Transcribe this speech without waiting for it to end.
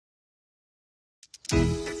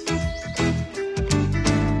Morning,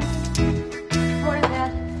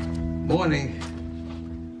 Dad. Morning.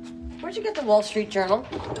 Where'd you get the Wall Street Journal?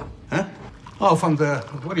 Huh? Oh, from the,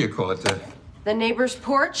 what do you call it? The neighbor's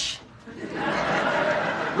porch?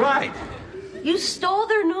 Right. You stole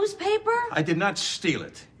their newspaper? I did not steal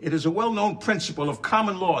it. It is a well-known principle of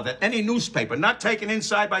common law that any newspaper not taken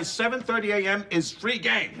inside by 7:30 a.m. is free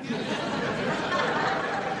game.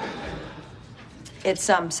 It's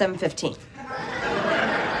 7:15.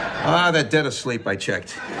 Ah, they're dead asleep, I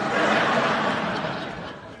checked.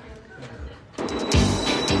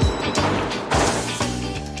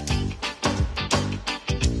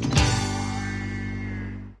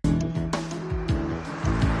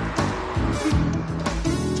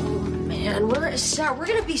 Man, we're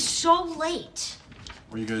gonna be so late.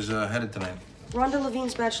 Where you guys headed tonight? Rhonda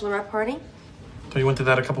Levine's bachelorette party? Oh, you went to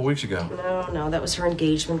that a couple weeks ago. No, that was her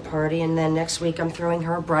engagement party. And then next week I'm throwing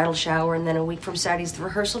her a bridal shower. And then a week from Saturday's the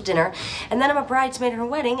rehearsal dinner. And then I'm a bridesmaid at her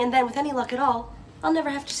wedding. And then with any luck at all, I'll never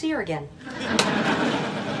have to see her again. So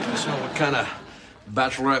what kind of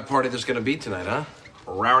bachelorette party there's gonna be tonight, huh?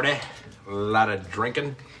 Rowdy? A lot of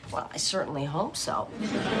drinking? Well, I certainly hope so.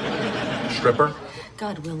 Stripper?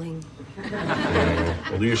 God willing.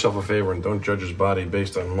 Well, do yourself a favor and don't judge his body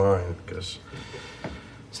based on mine, because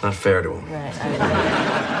it's not fair to him. Right.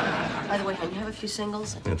 By the way, hon, you have a few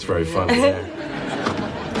singles? It's very funny. Yeah.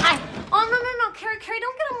 Hi. Oh, no. Carrie,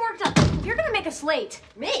 don't get him worked up. You're gonna make us late.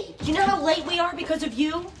 Me? Do you know how late we are because of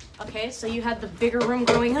you? Okay, so you had the bigger room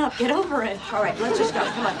growing up. Get over it. All right, let's just go.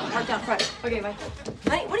 Come on, park down front. Okay, bye.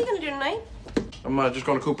 Honey, what are you going to do tonight? I'm just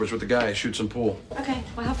going to Cooper's with the guy, shoot some pool. Okay,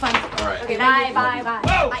 well, have fun. All right. Okay, bye.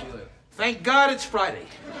 Whoa! Bye. Thank God it's Friday.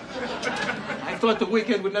 I thought the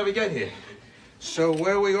weekend would never get here. So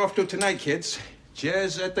where are we off to tonight, kids?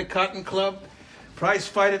 Jazz at the Cotton Club? Prize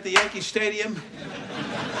fight at the Yankee Stadium?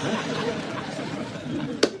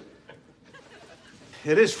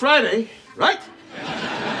 It is Friday, right?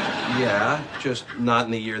 Yeah, just not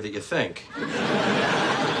in the year that you think.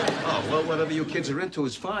 Oh, well, whatever you kids are into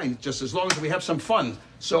is fine, just as long as we have some fun.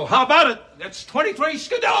 So how about it? That's 23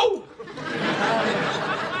 Skidoo!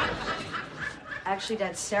 Actually,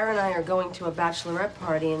 Dad, Sarah and I are going to a bachelorette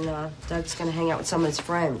party, and Doug's going to hang out with some of his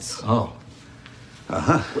friends. Oh.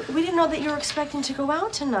 Uh-huh. We didn't know that you were expecting to go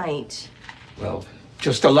out tonight. Well,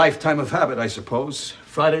 just a lifetime of habit, I suppose.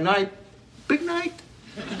 Friday night, big night.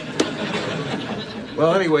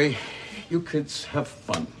 Well, anyway, you kids have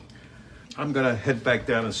fun. I'm gonna head back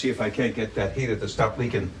down and see if I can't get that heater to stop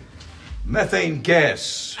leaking methane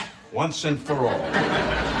gas once and for all.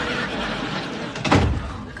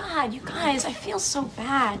 Oh, God, you guys, I feel so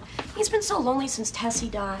bad. He's been so lonely since Tessie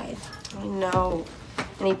died. I know.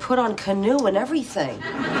 And he put on canoe and everything.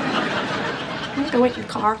 I'm gonna wait your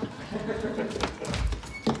car.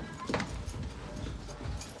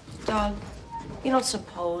 Doug, you don't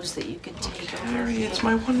suppose that you could take him? Carrie, it's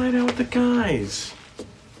my one night out with the guys.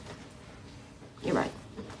 You're right.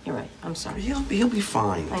 I'm sorry. He'll be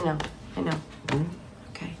fine. I know. Mm-hmm.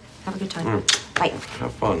 Okay. Have a good time. Bye.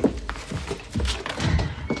 Have fun.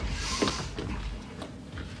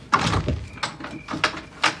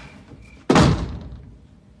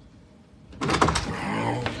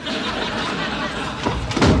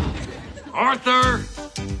 Arthur!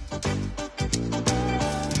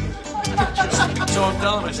 So I'm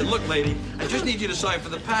telling him, I said, look, lady, I just need you to sign for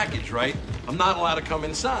the package, right? I'm not allowed to come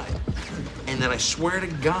inside. And then I swear to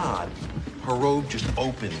God, her robe just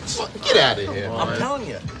opens. Get out of here. I'm telling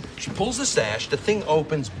you. She pulls the sash, the thing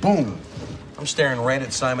opens, boom. I'm staring right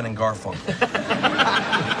at Simon and Garfunkel.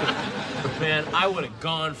 Man, I would have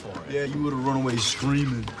gone for it. Yeah, you would have run away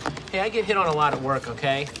screaming. Hey, I get hit on a lot at work,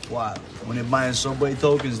 okay? Why? When they're buying Subway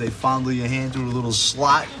tokens, they fondle your hand through a little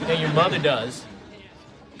slot. Yeah, your mother does.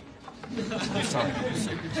 Let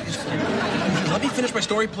me finish my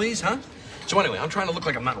story, please, huh? So anyway, I'm trying to look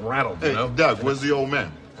like I'm not rattled, you know? Doug, where's the old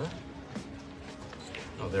man? Huh?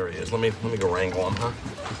 Oh, there he is. Let me go wrangle him, huh?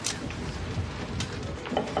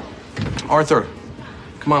 Arthur,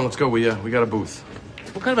 come on, let's go. We got a booth.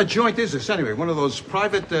 What kind of a joint is this, anyway? One of those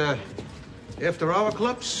private, after-hour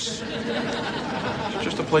clubs? It's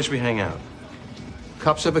just a place we hang out.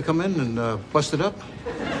 Cops ever come in and bust it up?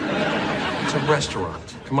 It's a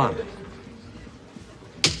restaurant. Come on.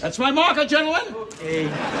 That's my marker, gentlemen! Hey.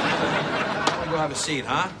 Go have a seat,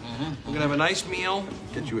 huh? We're gonna have a nice meal,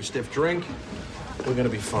 get you a stiff drink. We're gonna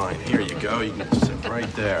be fine. Here you go. You can sit right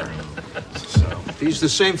there. So, These the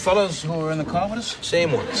same fellas who were in the car with us?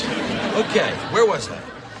 same ones. Okay, where was I?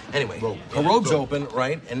 Anyway, her robe's open,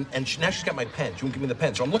 right? And now she's got my pen. She won't give me the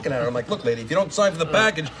pen. So I'm looking at her. I'm like, look, lady, if you don't sign for the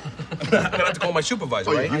package, I'm going to have to call my supervisor,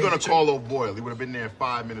 Oh, right? you're going to call O'Boyle. He would have been there in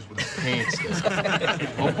 5 minutes with his pants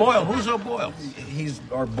down. O'Boyle? Who's O'Boyle? He's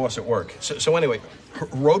our boss at work. So anyway, her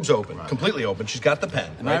robe's open, completely open. She's got the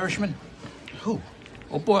pen. An Irishman? Who?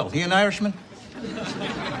 O'Boyle. He an Irishman?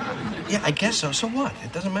 Yeah, I guess so. So what?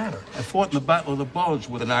 It doesn't matter. I fought in the Battle of the Bulge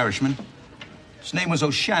with an Irishman. His name was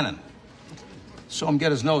O'Shannon. Saw him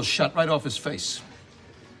get his nose shot right off his face.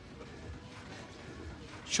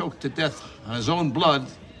 Choked to death on his own blood,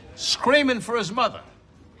 screaming for his mother.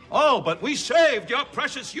 Oh, but we saved your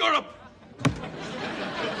precious Europe! I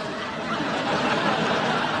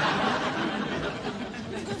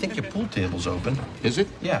think your pool table's open. Is it?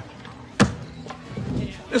 Yeah.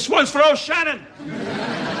 This one's for O'Shannon!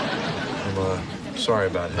 I'm sorry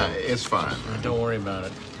about him. It's fine. Don't worry about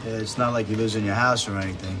it. Yeah, it's not like he lives in your house or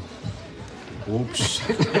anything. Oops.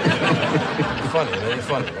 You're funny, man. You're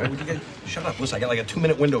funny, right? Shut up. Listen, I got like a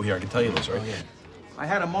 2-minute window here. I can tell you this, right? I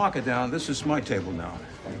had a marker down. This is my table now.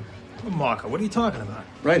 A marker? What are you talking about?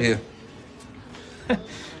 Right here.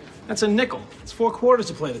 That's a nickel. It's 4 quarters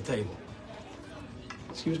to play the table.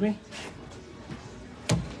 Excuse me?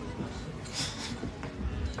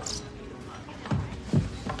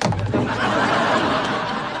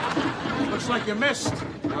 Looks like you missed.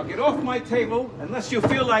 Now get off my table unless you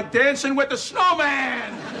feel like dancing with the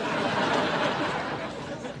snowman!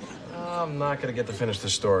 I'm not going to get to finish the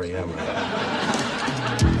story, am I?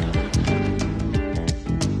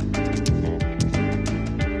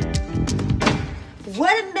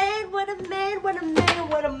 What a man, what a man, what a man,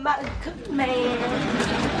 what a mighty good man.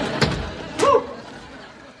 Woo!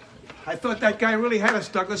 I thought that guy really had us,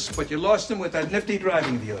 Douglas, but you lost him with that nifty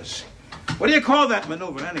driving of yours. What do you call that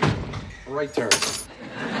maneuver, anyway? Right turn.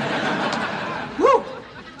 Woo!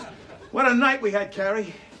 What a night we had,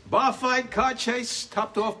 Carrie. Bar fight, car chase,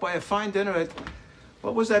 topped off by a fine dinner at...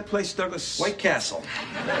 What was that place, Douglas? White Castle.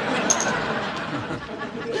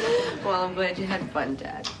 Well, I'm glad you had fun,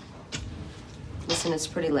 Dad. Listen, it's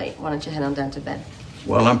pretty late. Why don't you head on down to bed?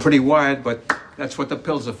 Well, I'm pretty wired, but that's what the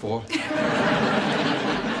pills are for.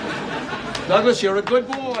 Douglas, you're a good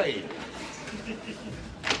boy.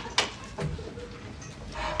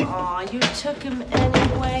 Aw, you took him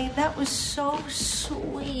anyway. That was so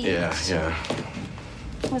sweet. Yeah.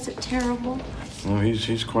 Was it terrible? Well,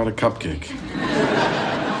 he's quite a cupcake.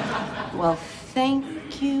 Well, thank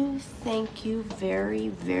you very,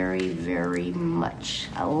 very, very much.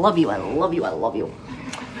 I love you, I love you, I love you.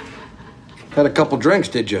 Had a couple drinks,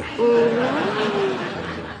 did you? Tell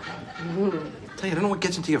you, I don't know what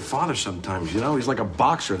gets into your father sometimes, you know? He's like a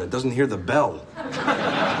boxer that doesn't hear the bell.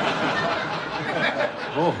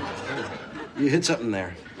 Oh, you hit something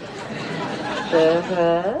there.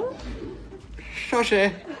 Uh-huh.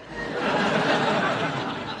 Shoshe.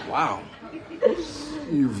 Wow.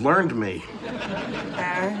 You've learned me.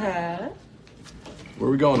 Uh-huh. Where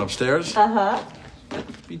are we going, upstairs? Uh-huh.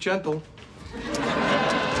 Be gentle.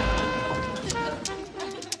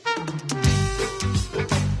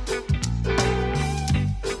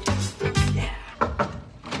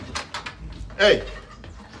 Hey,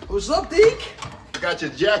 What's up, Deke? got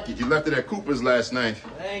your jacket. You left it at Cooper's last night.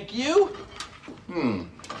 Thank you.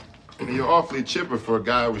 You're awfully chipper for a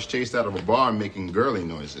guy who was chased out of a bar making girly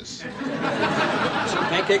noises. So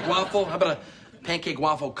pancake waffle? How about a pancake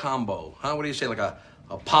waffle combo? Huh? What do you say, like a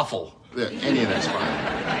poffle? Yeah, any of that's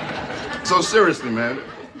fine. So seriously, man,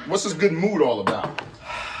 what's this good mood all about?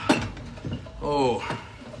 Oh,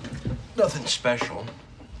 nothing special.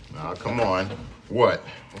 Now, come on. What?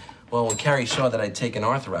 Well, when Carrie saw that I'd taken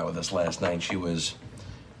Arthur out with us last night, she was,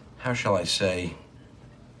 how shall I say,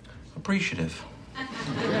 appreciative.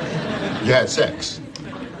 You had sex?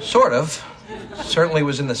 Sort of. Certainly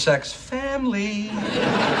was in the sex family.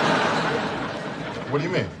 What do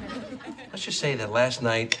you mean? Let's just say that last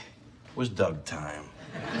night was Doug time.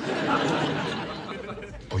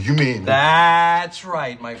 Oh, you mean... That's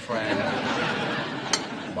right, my friend.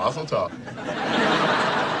 Mazel tov.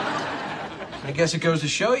 I guess it goes to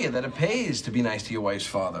show you that it pays to be nice to your wife's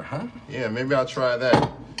father, huh? Yeah, maybe I'll try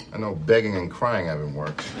that. I know begging and crying haven't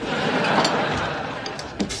worked.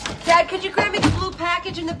 Dad, could you grab me the blue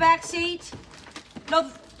package in the back seat?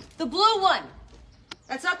 No, the blue one.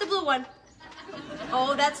 That's not the blue one.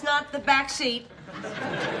 Oh, that's not the back seat.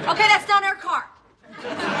 Okay, that's not our car.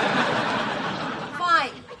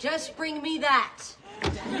 Fine, just bring me that.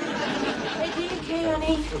 Hey, DK,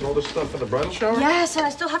 honey. There's all this stuff for the bridal shower? Yes, and I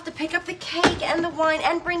still have to pick up the cake and the wine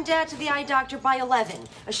and bring Dad to the eye doctor by 11.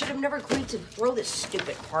 I should have never agreed to throw this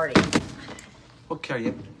stupid party.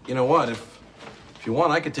 Okay, you know what? If you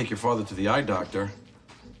want, I could take your father to the eye doctor.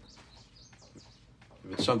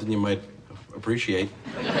 It's something you might appreciate.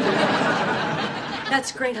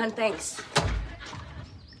 That's great, hon. Thanks.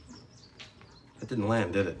 That didn't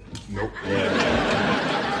land, did it? Nope. Yeah.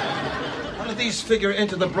 How did these figure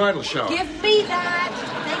into the bridal shower? Give me that.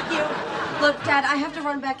 Thank you. Look, Dad, I have to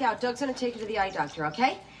run back out. Doug's gonna take you to the eye doctor,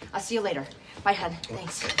 okay? I'll see you later. Bye, hon.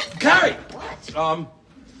 Thanks. Carrie! What?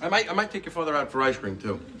 I might take your father out for ice cream,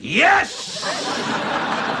 too. Yes!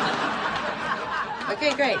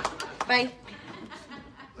 Okay, great. Bye.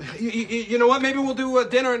 You know what? Maybe we'll do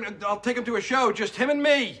dinner and I'll take him to a show, just him and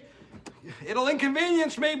me. It'll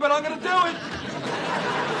inconvenience me, but I'm gonna do it.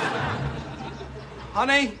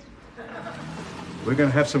 Honey? We're gonna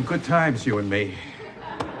have some good times, you and me.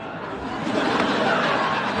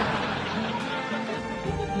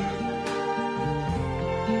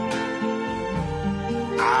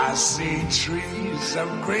 I see trees of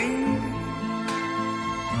green,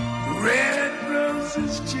 red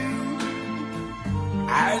roses too.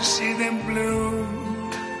 I see them bloom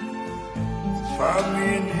for me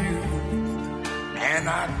and you. And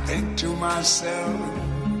I think to myself,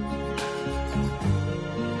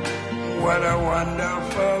 what a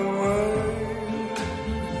wonderful world.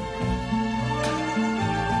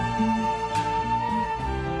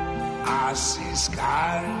 I see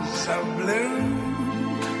skies of blue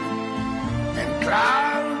and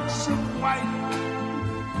clouds of white,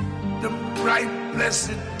 the bright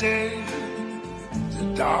blessed day, the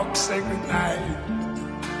dark sacred night.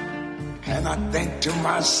 And I think to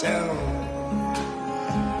myself,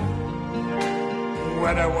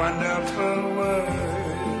 what a wonderful world.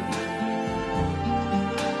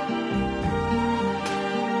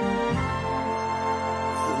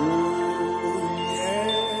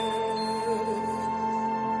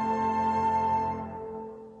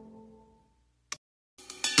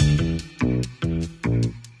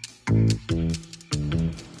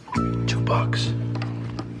 $2.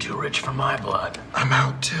 Too rich for my blood. I'm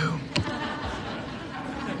out too.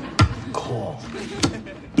 Call.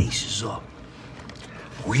 Aces up.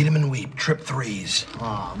 Read 'em and weep. Trip threes.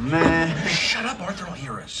 Aw, man. Shut up, Arthur. I'll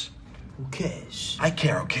hear us. Who cares? I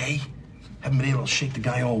care, okay? Haven't been able to shake the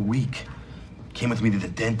guy all week. Came with me to the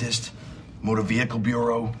dentist, motor vehicle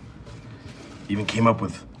bureau. Even came up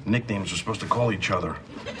with nicknames we're supposed to call each other.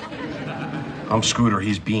 I'm Scooter,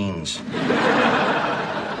 he's Beans.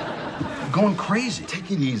 I'm going crazy. Take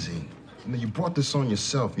it easy. You know, you brought this on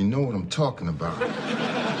yourself. You know what I'm talking about.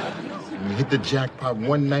 You hit the jackpot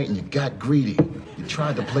one night and you got greedy. You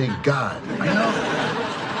tried to play God. I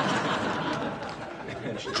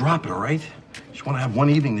know. Just drop it, all right? Just want to have one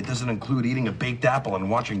evening that doesn't include eating a baked apple and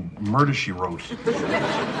watching Murder, She Wrote.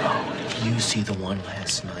 Oh, did you see the one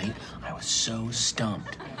last night? I was so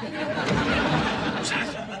stumped. What's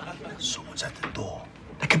that? Someone's at the door.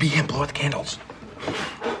 That could be him. Blow out the candles.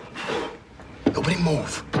 Nobody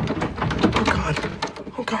move. Oh, God.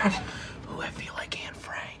 Oh, God. Oh, I feel like Aunt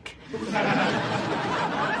Frank.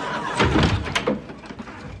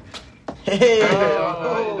 Hey,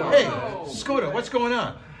 Scooter, what's going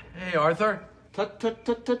on? Hey, Arthur. Tut, tut,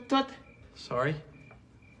 tut, tut, tut. Sorry.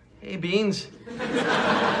 Hey, Beans.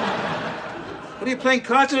 What are you playing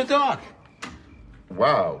cards in the dark?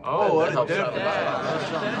 Wow. Oh, that helps out.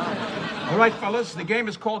 All right, fellas, the game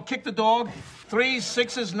is called Kick the Dog. 3s,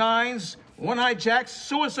 6s, 9s, one-eyed jacks,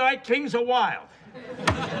 suicide kings are wild.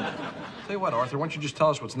 Tell you what, Arthur, why don't you just tell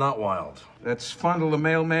us what's not wild? That's Fondle the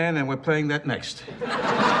Mailman, and we're playing that next.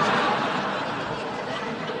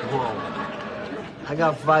 Whoa. I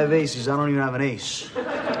got 5 aces. I don't even have an ace.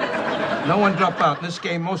 No one drop out. In this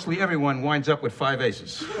game, mostly everyone winds up with 5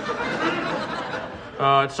 aces.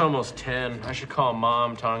 It's almost 10. I should call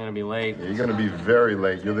Mom. Tell her I'm gonna be late. Yeah, you're gonna be very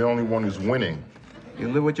late. You're the only one who's winning. You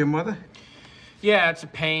live with your mother? Yeah, it's a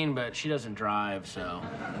pain, but she doesn't drive, so...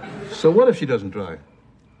 So what if she doesn't drive?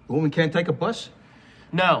 A woman can't take a bus?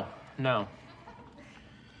 No.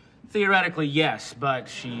 Theoretically, yes, but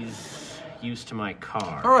she's used to my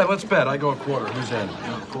car. All right, let's bet. I go a quarter. Who's in?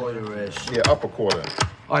 Quarter is. Yeah, up a quarter.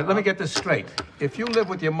 All right, let me get this straight. If you live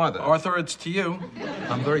with your mother... Arthur, it's to you.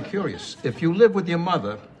 I'm very curious. If you live with your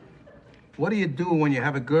mother, what do you do when you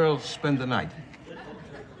have a girl spend the night?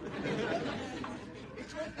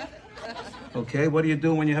 Okay, what do you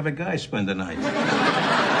do when you have a guy spend the night?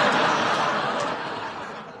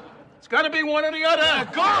 It's got to be one or the other. A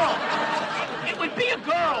girl! It would be a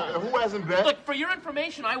girl! Who hasn't bet? Look, for your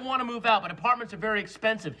information, I want to move out, but apartments are very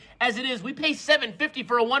expensive. As it is, we pay $750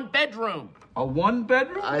 for a one-bedroom. A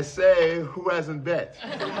one-bedroom? I say, who hasn't bet?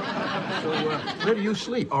 So, where do you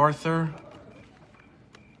sleep? Arthur.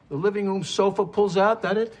 The living room sofa pulls out,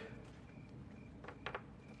 that it?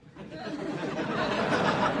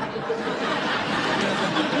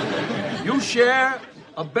 You share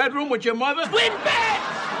A bedroom with your mother? Twin beds!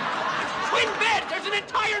 Twin beds! There's an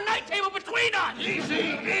entire night table between us!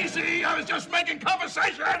 Easy, easy. I was just making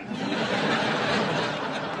conversation.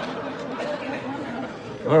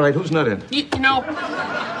 All right, who's not in? You know,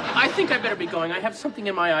 I think I better be going. I have something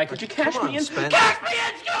in my eye. Could you cash Come me on, in? Spence. Cash me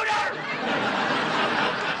in, Scooter!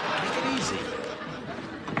 Take it easy.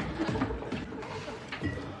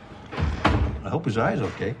 I hope his eye's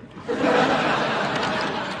okay.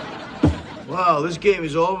 Well, this game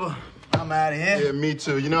is over. I'm out of here. Yeah, me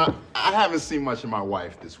too. You know, I haven't seen much of my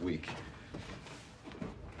wife this week.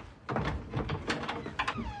 Go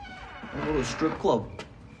to a strip club.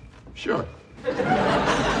 Sure.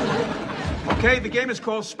 Okay, the game is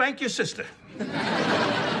called Spank Your Sister.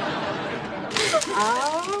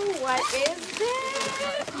 Oh, what is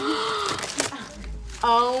this?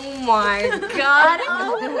 Oh my God.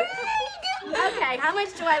 Oh, okay, how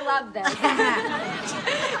much do I love this?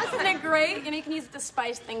 Isn't it great? You know, you can use it to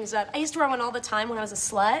spice things up. I used to wear one all the time when I was a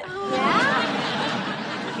slut. Yeah?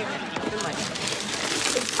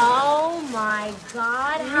 Oh my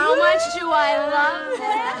God, how much do I love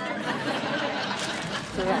this?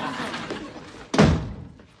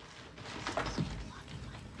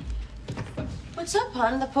 What's up,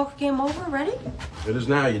 hon? The poker game over already? It is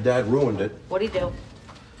now. Your dad ruined it. What'd he do?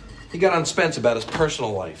 He got on Spence about his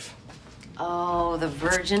personal life. Oh, the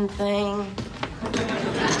virgin thing.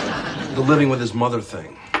 The living with his mother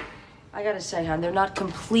thing. I gotta say, hon, they're not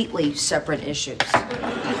completely separate issues.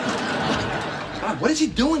 God, what is he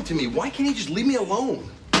doing to me? Why can't he just leave me alone?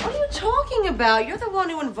 What are you talking about? You're the one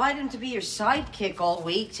who invited him to be your sidekick all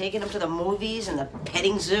week, taking him to the movies and the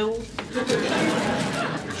petting zoo.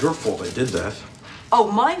 It's your fault I did that. Oh,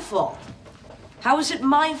 my fault? How is it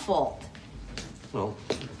my fault? Well,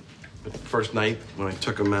 the first night when I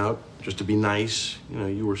took him out just to be nice, you know,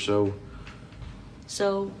 you were so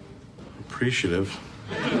So? appreciative.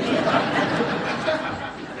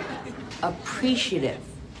 Appreciative.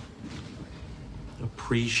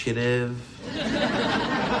 Appreciative.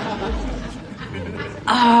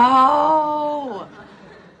 Oh!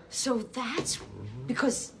 So that's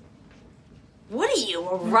because... What are you,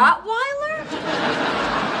 a Rottweiler?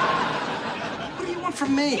 What do you want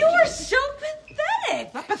from me? You are so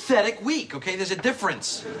pathetic. Not pathetic, weak, okay? There's a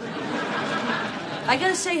difference. I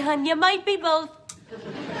gotta say, hon, you might be both.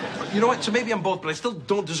 You know what? So maybe I'm both, but I still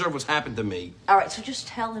don't deserve what's happened to me. All right, so just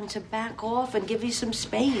tell him to back off and give you some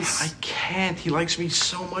space. I can't. He likes me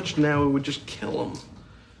so much now, it would just kill him.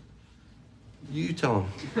 You tell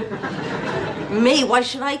him. Me? Why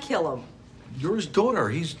should I kill him? You're his daughter.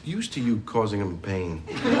 He's used to you causing him pain.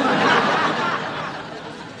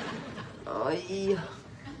 Oh, yeah.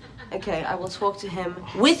 Okay, I will talk to him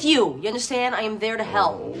with you. You understand? I am there to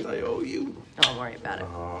help. Oh, I owe you. Don't worry about it.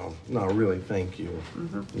 Oh, no, really, thank you.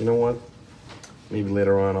 You know what? Maybe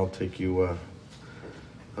later on I'll take you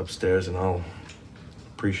upstairs and I'll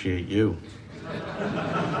appreciate you.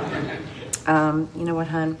 You know what,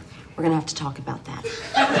 hon? We're gonna have to talk about that.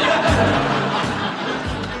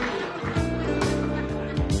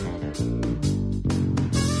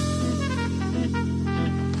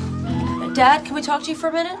 Dad, can we talk to you for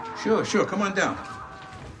a minute? Sure, sure. Come on down.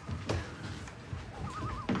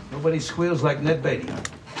 Nobody squeals like Ned Beatty.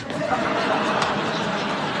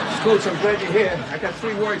 Scoots, I'm glad you're here. I got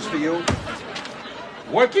 3 words for you.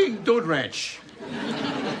 Working Dude Ranch.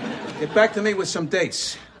 Get back to me with some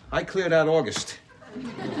dates. I cleared out August.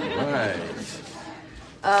 Right.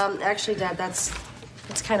 Actually, Dad, that's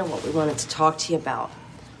kind of what we wanted to talk to you about.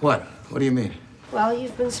 What? What do you mean? Well,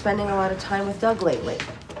 you've been spending a lot of time with Doug lately.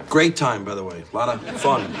 Great time, by the way. A lot of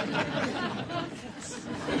fun.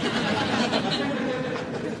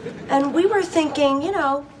 And we were thinking, you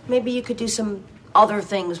know, maybe you could do some other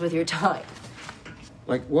things with your time.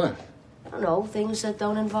 Like what? I don't know, things that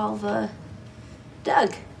don't involve,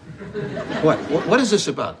 Doug. What is this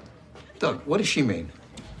about? Doug, what does she mean?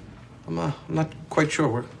 I'm not quite sure.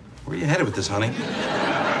 Where are you headed with this, honey?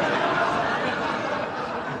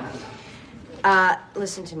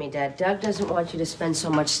 Listen to me, Dad. Doug doesn't want you to spend so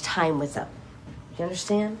much time with him. You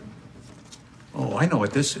understand? Oh, I know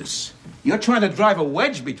what this is. You're trying to drive a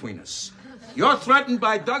wedge between us. You're threatened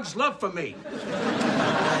by Doug's love for me.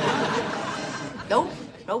 Nope,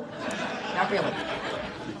 not really.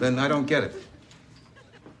 Then I don't get it.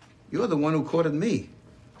 You're the one who courted me.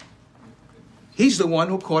 He's the one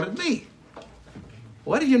who courted me.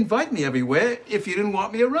 Why did you invite me everywhere if you didn't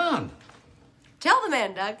want me around? Tell the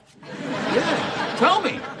man, Doug. Yeah, tell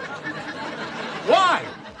me. Why?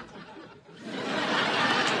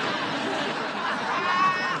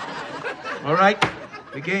 All right,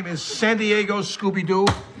 the game is San Diego Scooby-Doo,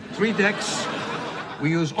 3 decks. We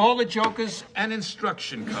use all the jokers and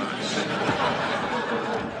instruction cards.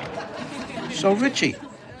 So, Richie,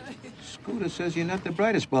 Scooter says you're not the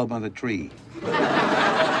brightest bulb on the tree.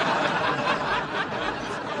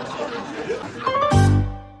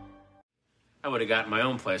 I would have gotten my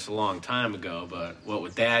own place a long time ago, but what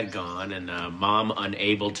with Dad gone and Mom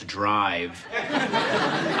unable to drive,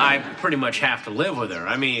 I pretty much have to live with her.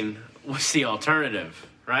 I mean, what's the alternative,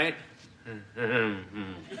 right?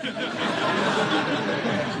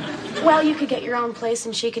 Well, you could get your own place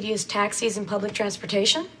and she could use taxis and public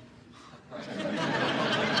transportation.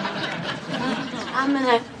 I'm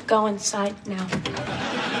gonna go inside now.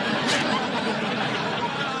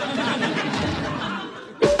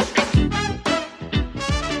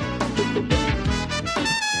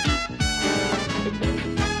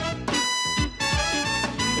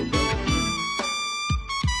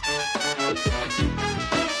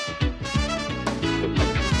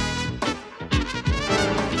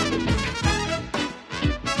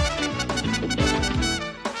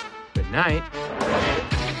 Good night.